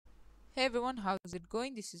Hey everyone, how's it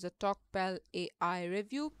going? This is a Talkpal AI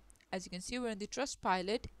review. As you can see, we're in the Trust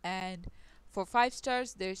Pilot, and for 5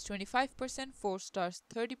 stars, there's 25%, 4 stars,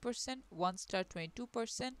 30%, 1 star,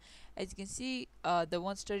 22%. As you can see, the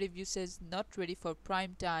 1 star review says not ready for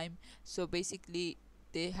prime time, so basically,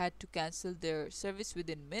 they had to cancel their service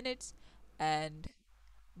within minutes, and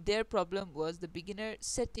their problem was the beginner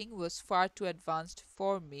setting was far too advanced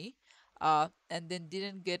for me, and then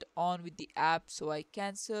didn't get on with the app, so I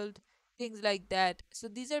cancelled things like that. So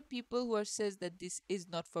these are people who are says that this is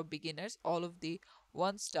not for beginners. All of the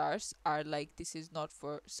 1 stars are like this is not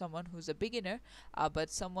for someone who's a beginner,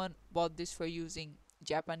 but someone bought this for using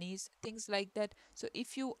Japanese, things like that. So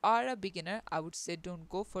if you are a beginner, I would say don't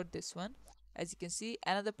go for this one. As you can see,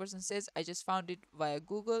 another person says, I just found it via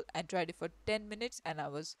Google and tried it for 10 minutes and I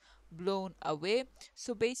was blown away.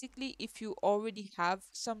 So basically, if you already have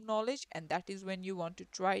some knowledge and that is when you want to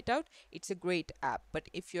try it out, it's a great app. But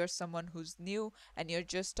if you're someone who's new and you're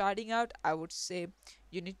just starting out, I would say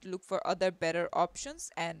you need to look for other better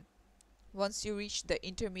options, and once you reach the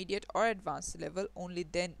intermediate or advanced level, only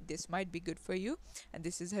then this might be good for you, and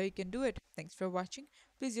this is how you can do it. Thanks for watching.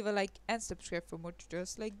 Please leave a like and subscribe for more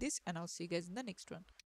tutorials like this, and I'll see you guys in the next one.